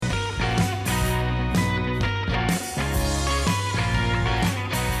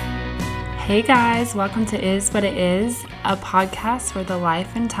Hey guys, welcome to Is What It Is, a podcast where the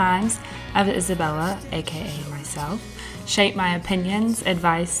life and times of Isabella, aka myself, shape my opinions,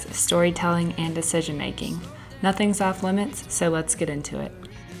 advice, storytelling, and decision making. Nothing's off limits, so let's get into it.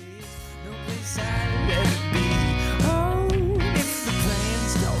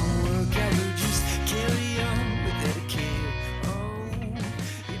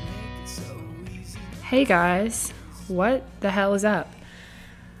 Hey guys, what the hell is up?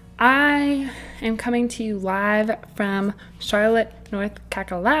 I am coming to you live from Charlotte, North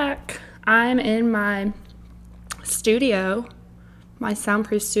Carolina. I'm in my studio, my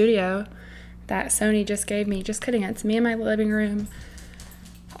soundproof studio that Sony just gave me. Just kidding, it's me in my living room.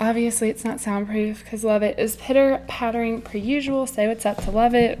 Obviously, it's not soundproof because Lovett is pitter-pattering per usual. Say what's up to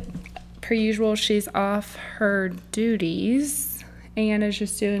Lovett. Per usual, she's off her duties and is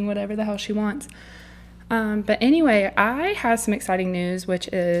just doing whatever the hell she wants. But anyway, I have some exciting news, which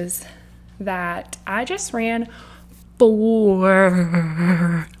is that I just ran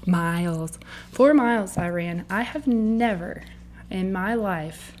 4 miles. 4 miles I ran. I have never in my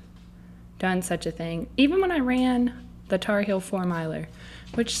life done such a thing. Even when I ran the Tar Heel 4 miler,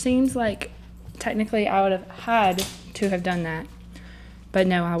 which seems like technically I would have had to have done that. But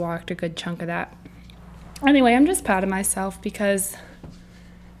no, I walked a good chunk of that. Anyway, I'm just proud of myself because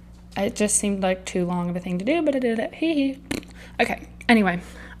it just seemed like too long of a thing to do, but I did it. Hee hee. Okay, anyway,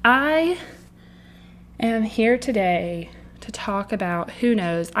 I am here today to talk about, who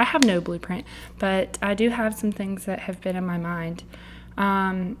knows, I have no blueprint, but I do have some things that have been in my mind.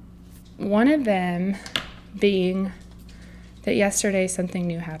 One of them being that yesterday something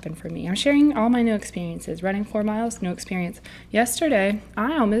new happened for me. I'm sharing all my new experiences. Running 4 miles, new experience. Yesterday,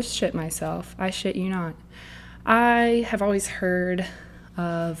 I almost shit myself. I shit you not. I have always heard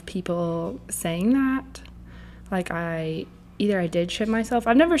of people saying that, like I did shit myself.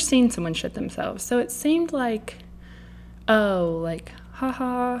 I've never seen someone shit themselves, so it seemed like,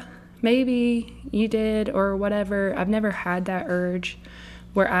 haha, maybe you did or whatever. I've never had that urge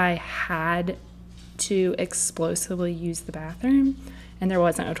where I had to explosively use the bathroom and there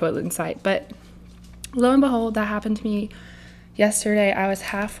wasn't a toilet in sight, but lo and behold, that happened to me yesterday. I was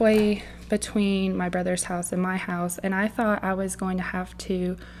halfway between my brother's house and my house, and I thought I was going to have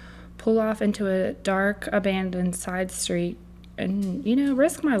to pull off into a dark, abandoned side street and,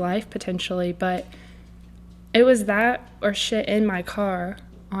 risk my life potentially, but it was that or shit in my car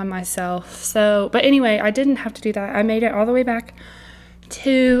on myself. So, but anyway, I didn't have to do that. I made it all the way back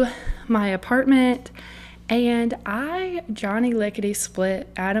to my apartment, and I Johnny Lickety split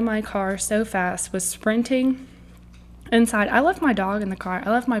out of my car so fast, was sprinting inside. I left my dog in the car. I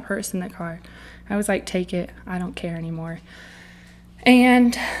left my purse in the car. I was like, take it. I don't care anymore.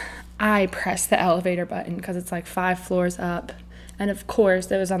 And I pressed the elevator button because it's like 5 floors up. And of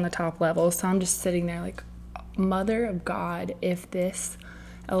course, it was on the top level. So I'm just sitting there like, mother of God, if this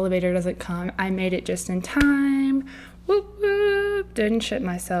elevator doesn't come. I made it just in time. Whoop, whoop. Didn't shit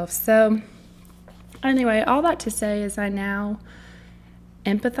myself. So anyway, all that to say is I now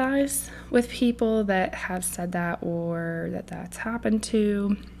empathize with people that have said that or that's happened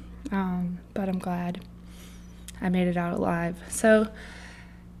to, but I'm glad I made it out alive. So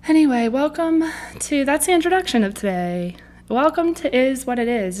anyway, that's the introduction of today. Welcome to Is What It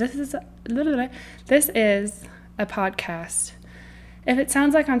Is. This is a podcast. If it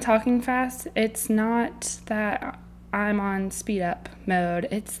sounds like I'm talking fast, it's not that I'm on speed up mode.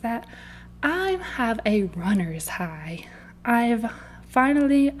 It's that I have a runner's high. I've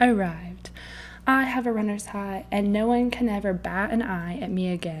finally arrived. I have a runner's high, and no one can ever bat an eye at me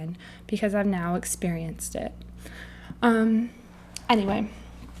again because I've now experienced it. Anyway,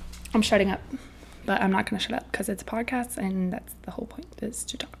 I'm shutting up, but I'm not going to shut up because it's a podcast, and that's the whole point, is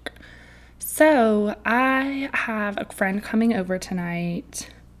to talk. So I have a friend coming over tonight,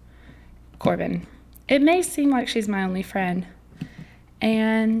 Corbin. It may seem like she's my only friend,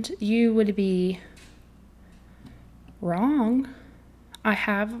 and you would be wrong. I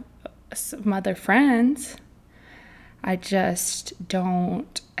have some other friends. I just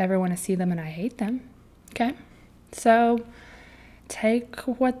don't ever want to see them, and I hate them. Okay? So take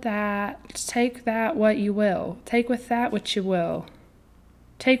that what you will. Take with that what you will.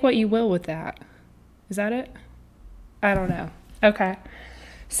 Take what you will with that. Is that it? I don't know. Okay.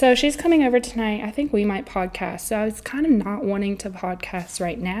 So she's coming over tonight. I think we might podcast. So I was kind of not wanting to podcast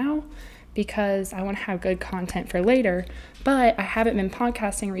right now because I want to have good content for later, but I haven't been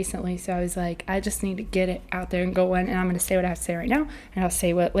podcasting recently, so I was like, I just need to get it out there and go in, and I'm going to say what I have to say right now, and I'll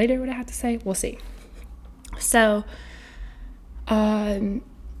say what I have to say. We'll see. So, I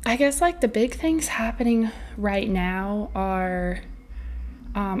guess like the big things happening right now are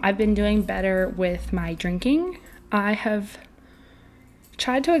I've been doing better with my drinking. I have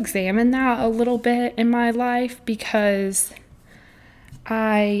tried to examine that a little bit in my life because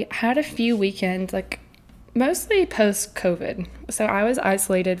I had a few weekends, like mostly post COVID. So I was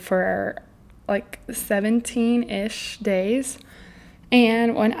isolated for like 17-ish days.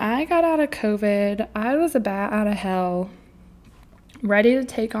 And when I got out of COVID, I was a bat out of hell, ready to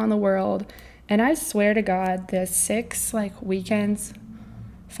take on the world. And I swear to God, the 6 weekends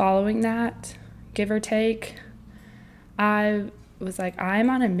following that, give or take, I was like, I'm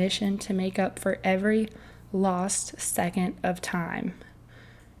on a mission to make up for every lost second of time.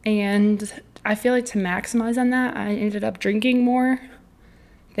 And I feel like to maximize on that, I ended up drinking more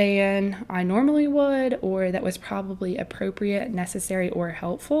than I normally would, or that was probably appropriate, necessary, or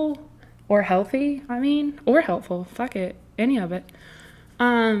helpful, or healthy, or helpful. Fuck it. Any of it.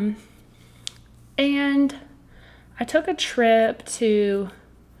 And I took a trip to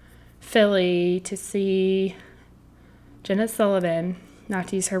Philly to see Jenna Sullivan, not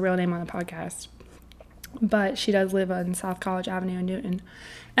to use her real name on the podcast, but she does live on South College Avenue in Newton.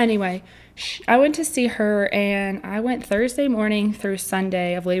 Anyway, I went to see her, and I went Thursday morning through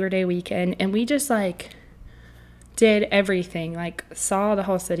Sunday of Labor Day weekend, and we just did everything, saw the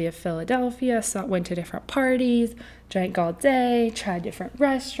whole city of Philadelphia, went to different parties, drank all day, tried different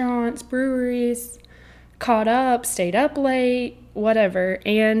restaurants, breweries, caught up, stayed up late, whatever.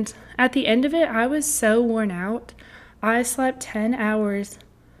 And at the end of it, I was so worn out. I slept 10 hours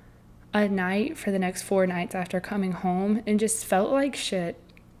a night for the next 4 nights after coming home and just felt like shit.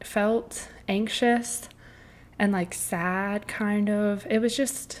 Felt anxious and sad, kind of. It was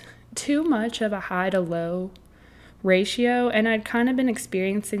just too much of a high to low ratio, and I'd kind of been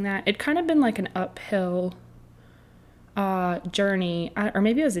experiencing that. It'd kind of been like an uphill journey, or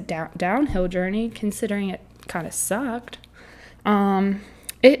maybe it was a downhill journey, considering it kind of sucked.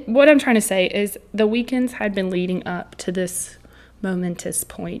 What I'm trying to say is the weekends had been leading up to this momentous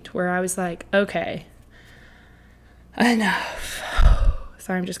point where I was like, okay, enough.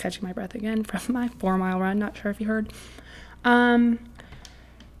 Sorry, I'm just catching my breath again from my 4-mile run. Not sure if you heard. But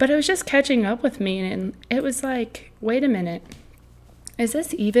it was just catching up with me, and it was like, wait a minute. Is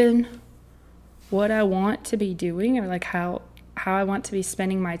this even what I want to be doing, or how I want to be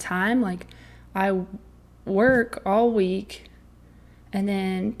spending my time? I work all week and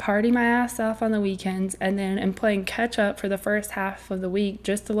then party my ass off on the weekends, and then am playing catch up for the first half of the week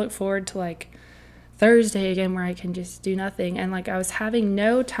just to look forward to Thursday again, where I can just do nothing. And I was having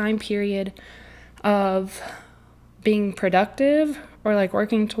no time period of being productive or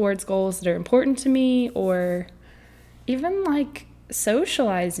working towards goals that are important to me, or even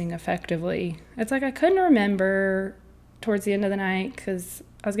socializing effectively. It's I couldn't remember towards the end of the night because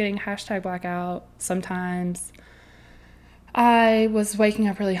I was getting #blackout sometimes. I was waking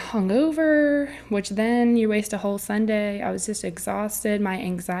up really hungover, which then you waste a whole Sunday. I was just exhausted. My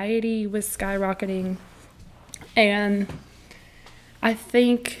anxiety was skyrocketing. And I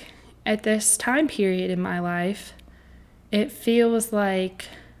think at this time period in my life, it feels like,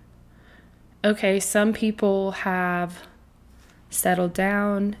 okay, some people have settled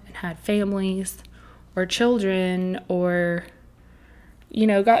down and had families or children, or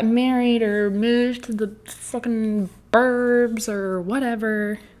got married or moved to the fucking burbs or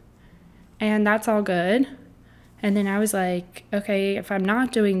whatever, and that's all good. And then I was like, okay, if I'm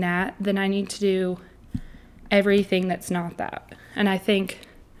not doing that, then I need to do everything that's not that. And I think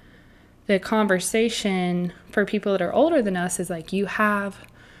the conversation for people that are older than us is you have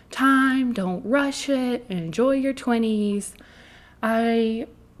time, don't rush it, enjoy your 20s. I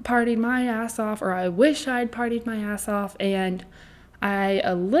partied my ass off, or I wish I'd partied my ass off, and I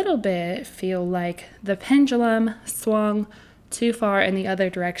a little bit feel like the pendulum swung too far in the other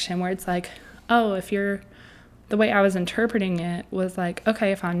direction, where it's the way I was interpreting it was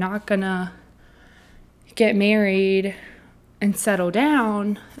okay, if I'm not gonna get married and settle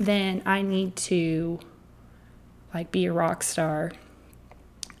down, then I need to be a rock star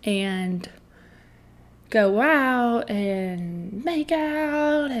and go out and make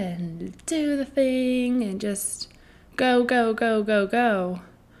out and do the thing and just go, go, go, go, go.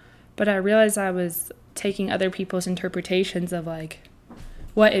 But I realized I was taking other people's interpretations of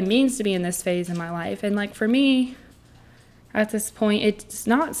what it means to be in this phase in my life. And for me, at this point, it's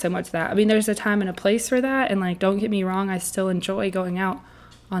not so much that. There's a time and a place for that. And don't get me wrong, I still enjoy going out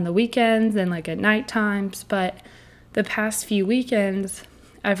on the weekends and at night times. But the past few weekends,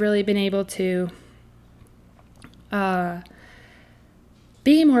 I've really been able to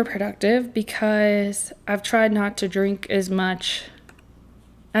be more productive because I've tried not to drink as much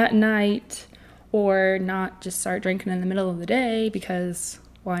at night or not just start drinking in the middle of the day because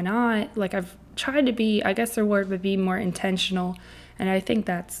why not? Like, I've tried to be, I guess the word would be more intentional. And I think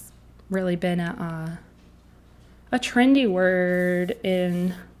that's really been a trendy word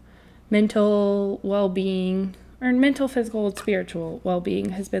in mental well-being, or mental, physical, and spiritual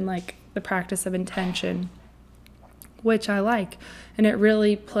well-being, has been like the practice of intention, which I like. And it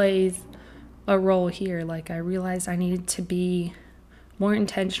really plays a role here. Like, I realized I needed to be more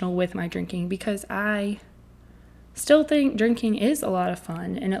intentional with my drinking, because I still think drinking is a lot of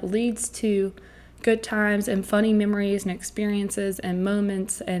fun, and it leads to good times and funny memories and experiences and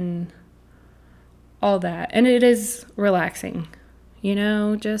moments and all that. And it is relaxing,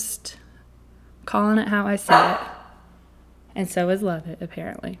 just calling it how I see it. And so is love it,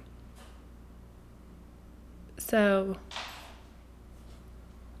 apparently. So,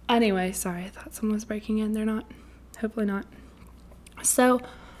 anyway, sorry, I thought someone was breaking in. They're not. Hopefully not. So,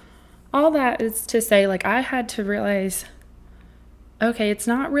 all that is to say, like, I had to realize, okay, it's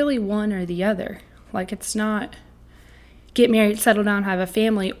not really one or the other. Like, it's not get married, settle down, have a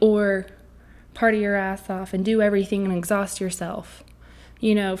family, or party your ass off and do everything and exhaust yourself.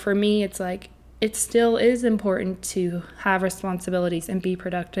 For me, it's like, it still is important to have responsibilities and be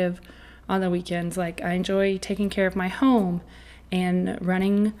productive on the weekends. Like, I enjoy taking care of my home and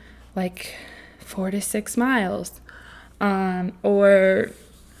running like 4 to 6 miles. Or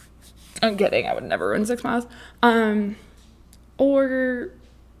I'm kidding, I would never run 6 miles. Or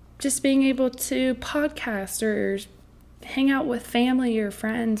just being able to podcast or hang out with family or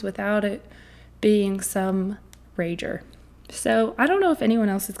friends without it being some rager. So I don't know if anyone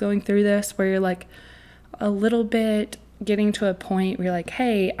else is going through this, where you're like a little bit getting to a point where you're like,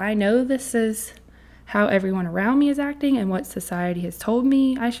 hey, I know this is how everyone around me is acting and what society has told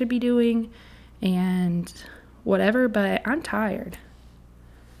me I should be doing and whatever, but I'm tired.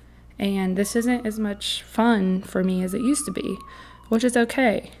 And this isn't as much fun for me as it used to be, which is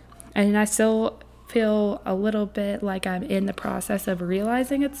okay. And I still feel a little bit like I'm in the process of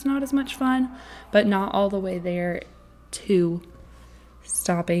realizing it's not as much fun, but not all the way there to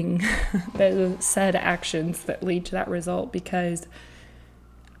stopping the said actions that lead to that result. Because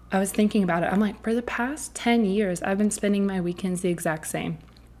I was thinking about it. I'm like, for the past 10 years, I've been spending my weekends the exact same.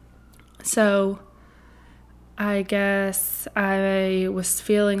 So I guess I was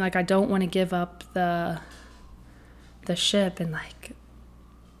feeling like I don't want to give up the ship and like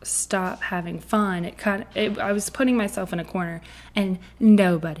stop having fun. I was putting myself in a corner, and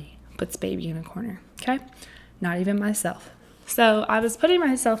nobody puts baby in a corner, okay? Not even myself. So I was putting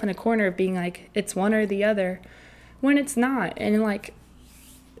myself in a corner of being like, it's one or the other, when it's not. And like,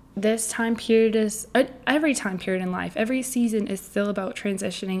 this time period is, every time period in life, every season is still about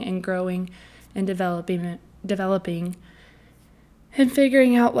transitioning and growing and developing and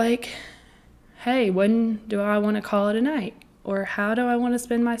figuring out like, hey, when do I want to call it a night? Or how do I want to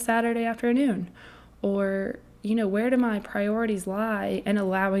spend my Saturday afternoon? Or, where do my priorities lie, and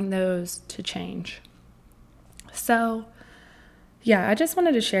allowing those to change. So, yeah, I just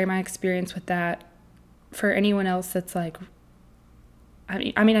wanted to share my experience with that for anyone else that's like,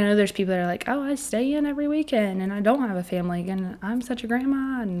 I know there's people that are like, oh, I stay in every weekend and I don't have a family and I'm such a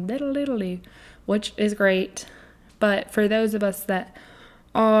grandma and diddle-diddle-dee, which is great. But for those of us that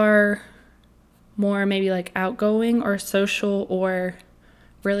are more maybe like outgoing or social, or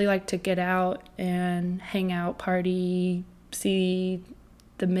really like to get out and hang out, party, see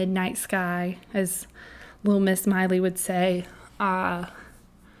the midnight sky, as little Miss Miley would say, I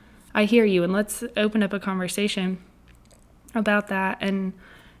hear you, and let's open up a conversation about that. And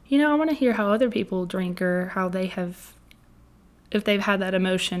I want to hear how other people drink, or how they have, if they've had that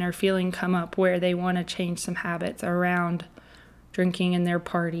emotion or feeling come up where they want to change some habits around drinking in their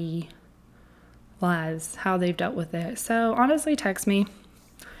party lives, how they've dealt with it. So honestly, text me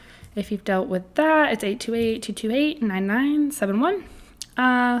if you've dealt with that. It's 828-228-9971.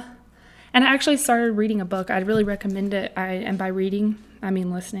 And I actually started reading a book. I'd really recommend it. And by reading, I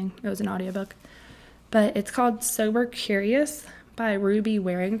mean listening. It was an audiobook. But it's called Sober Curious by Ruby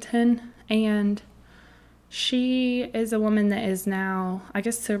Warrington. And she is a woman that is now, I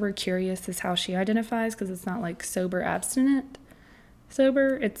guess sober curious is how she identifies, because it's not like sober abstinent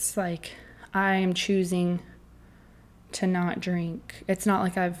sober. It's like, I am choosing to not drink. It's not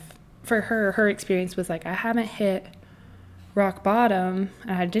like for her experience was like, I haven't hit rock bottom,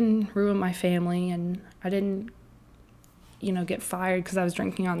 and I didn't ruin my family, and I didn't, get fired because I was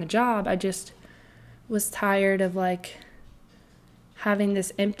drinking on the job. I just was tired of like having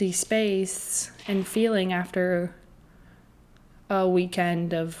this empty space and feeling after a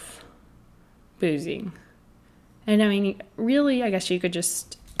weekend of boozing. And really, I guess you could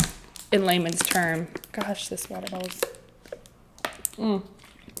just in layman's term, gosh, this water bottle's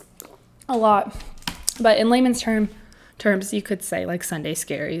a lot. But in layman's terms, you could say like Sunday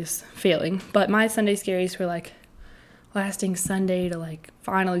scaries feeling. But my Sunday scaries were like lasting Sunday to like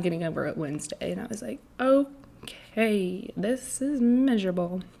finally getting over it Wednesday. And I was like, okay, this is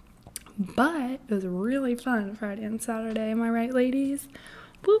miserable. But it was really fun Friday and Saturday. Am I right, ladies?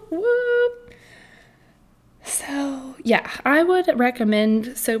 Whoop, whoop. So, yeah, I would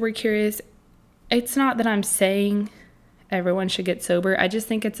recommend Sober Curious. It's not that I'm saying everyone should get sober. I just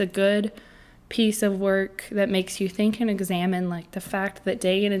think it's a good piece of work that makes you think and examine, like, the fact that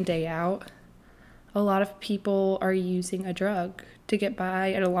day in and day out, a lot of people are using a drug to get by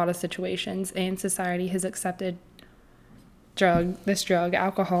in a lot of situations, and society has accepted this drug,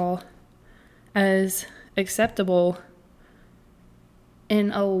 alcohol, as acceptable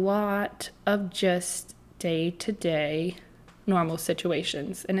in a lot of just day-to-day normal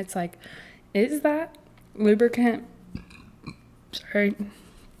situations. And it's like, is that lubricant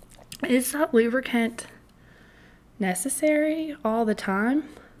necessary all the time?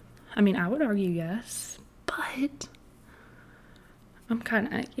 I mean, I would argue yes, but I'm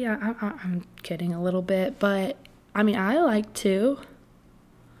kidding a little bit, but I mean, I like to.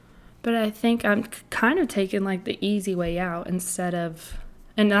 But I think I'm kind of taking like the easy way out instead of,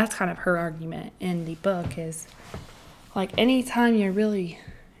 and that's kind of her argument in the book, is like anytime you're really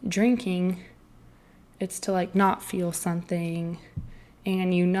drinking, it's to like not feel something,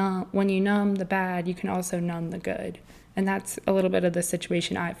 and when you numb the bad, you can also numb the good. And that's a little bit of the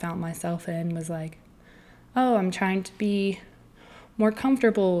situation I found myself in, was like, oh, I'm trying to be more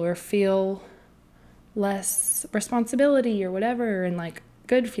comfortable or feel less responsibility or whatever, and like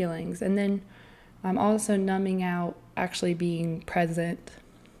good feelings. And then I'm also numbing out actually being present.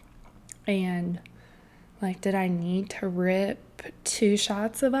 And like, did I need to rip 2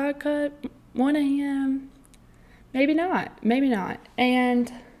 shots of vodka at 1 a.m.? Maybe not.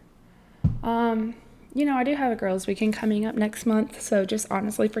 And I do have a girls' weekend coming up next month, so just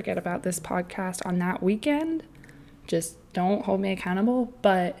honestly forget about this podcast on that weekend. Just don't hold me accountable.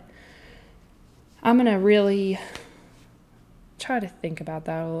 But I'm gonna really try to think about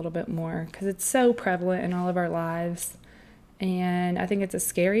that a little bit more, because it's so prevalent in all of our lives, and I think it's a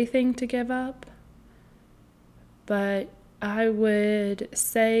scary thing to give up. But I would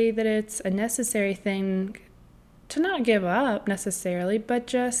say that it's a necessary thing to not give up necessarily, but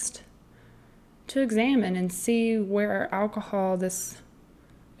just to examine and see where alcohol, this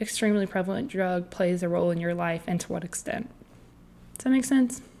extremely prevalent drug, plays a role in your life, and to what extent. Does that make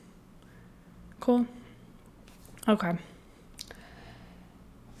sense? Cool. Okay.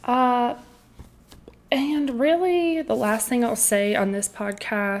 And really, the last thing I'll say on this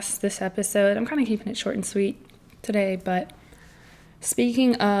podcast, this episode, I'm kind of keeping it short and sweet today, but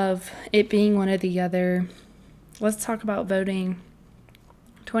speaking of it being one or the other, let's talk about voting.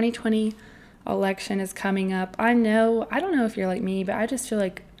 2020 election is coming up. I don't know if you're like me, but I just feel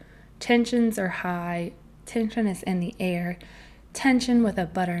like tensions are high. Tension is in the air. Tension with a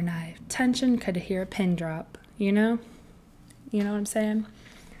butter knife. Tension could hear a pin drop, you know? You know what I'm saying?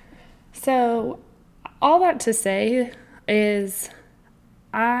 So, all that to say is,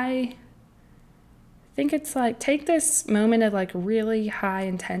 I think it's like, take this moment of like really high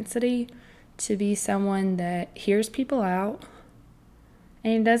intensity to be someone that hears people out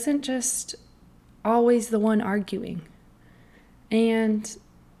and doesn't just always the one arguing, and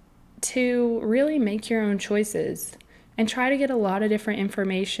to really make your own choices and try to get a lot of different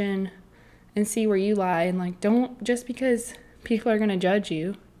information and see where you lie. And like, don't, just because people are going to judge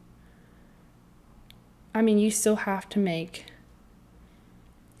you, I mean, you still have to make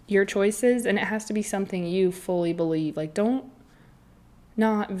your choices, and it has to be something you fully believe. Like, don't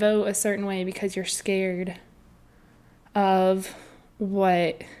not vote a certain way because you're scared of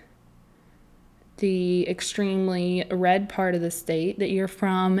what the extremely red part of the state that you're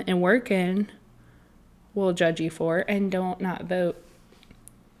from and work in will judge you for, and don't not vote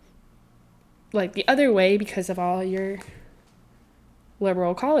like the other way because of all your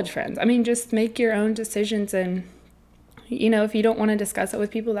liberal college friends. I mean, just make your own decisions, and if you don't want to discuss it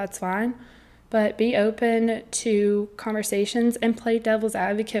with people, that's fine, but be open to conversations and play devil's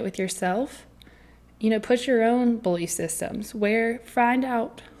advocate with yourself. Put your own belief systems find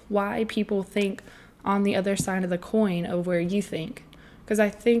out why people think on the other side of the coin of where you think, because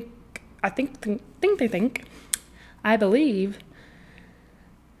I believe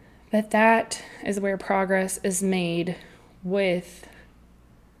that is where progress is made, with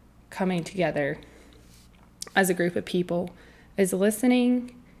coming together as a group of people, is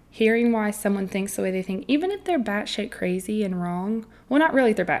listening hearing why someone thinks the way they think, even if they're batshit crazy and wrong. Well, not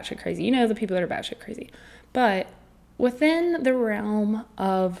really if they're batshit crazy. You know the people that are batshit crazy. But within the realm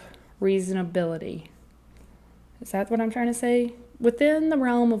of reasonability. Is that what I'm trying to say? Within the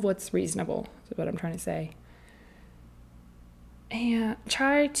realm of what's reasonable is what I'm trying to say. And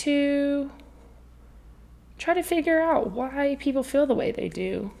try to figure out why people feel the way they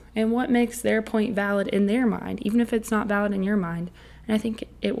do and what makes their point valid in their mind, even if it's not valid in your mind. And I think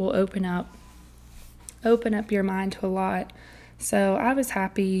it will open up your mind to a lot. So I was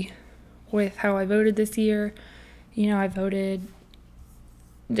happy with how I voted this year. I voted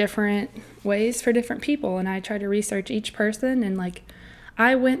different ways for different people, and I tried to research each person, and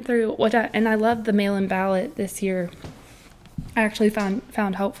I went through and I loved the mail-in ballot this year. I actually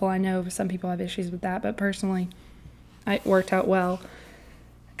found helpful. I know some people have issues with that, but personally, it worked out well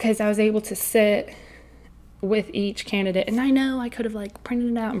because I was able to sit with each candidate. And I know I could have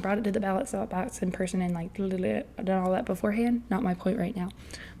printed it out and brought it to the ballot box in person and done all that beforehand. Not my point right now.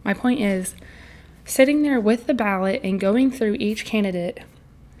 My point is sitting there with the ballot and going through each candidate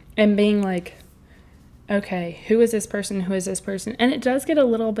and being like, okay, who is this person? Who is this person? And it does get a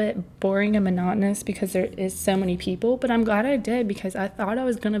little bit boring and monotonous because there is so many people, but I'm glad I did because I thought I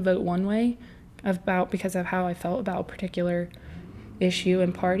was going to vote one way because of how I felt about a particular issue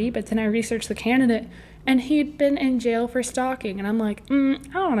and party. But then I researched the candidate and he'd been in jail for stalking. And I'm like, I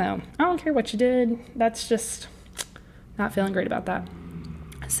don't know. I don't care what you did. That's just not feeling great about that.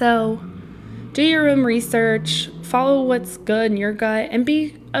 So do your own research, follow what's good in your gut, and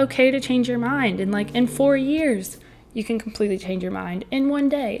be okay to change your mind. And in 4 years, you can completely change your mind in one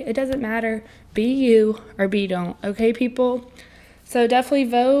day. It doesn't matter. Be you or be don't. Okay, people? So definitely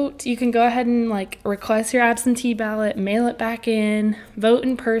vote. You can go ahead and request your absentee ballot, mail it back in, vote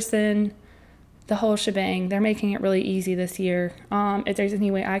in person, the whole shebang. They're making it really easy this year. If there's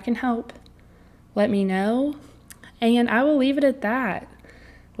any way I can help, let me know. And I will leave it at that.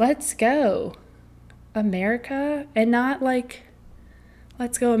 Let's go, America. And not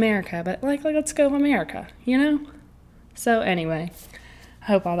let's go America, but let's go America, So anyway, I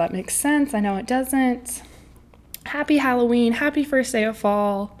hope all that makes sense. I know it doesn't. Happy Halloween. Happy first day of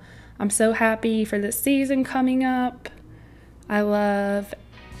fall. I'm so happy for this season coming up. I love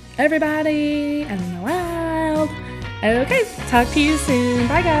everybody and the wild. Okay, talk to you soon.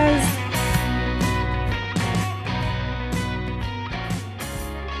 Bye, guys.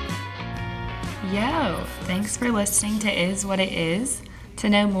 Yo, thanks for listening to Is What It Is. To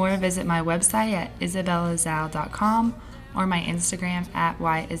know more, visit my website at isabellazal.com or my Instagram at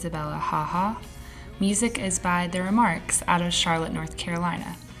 @whyisabellahaha. Music is by The Remarks out of Charlotte, North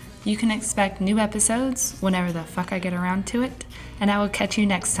Carolina. You can expect new episodes whenever the fuck I get around to it, and I will catch you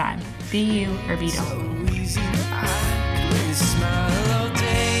next time. Be you or be don't.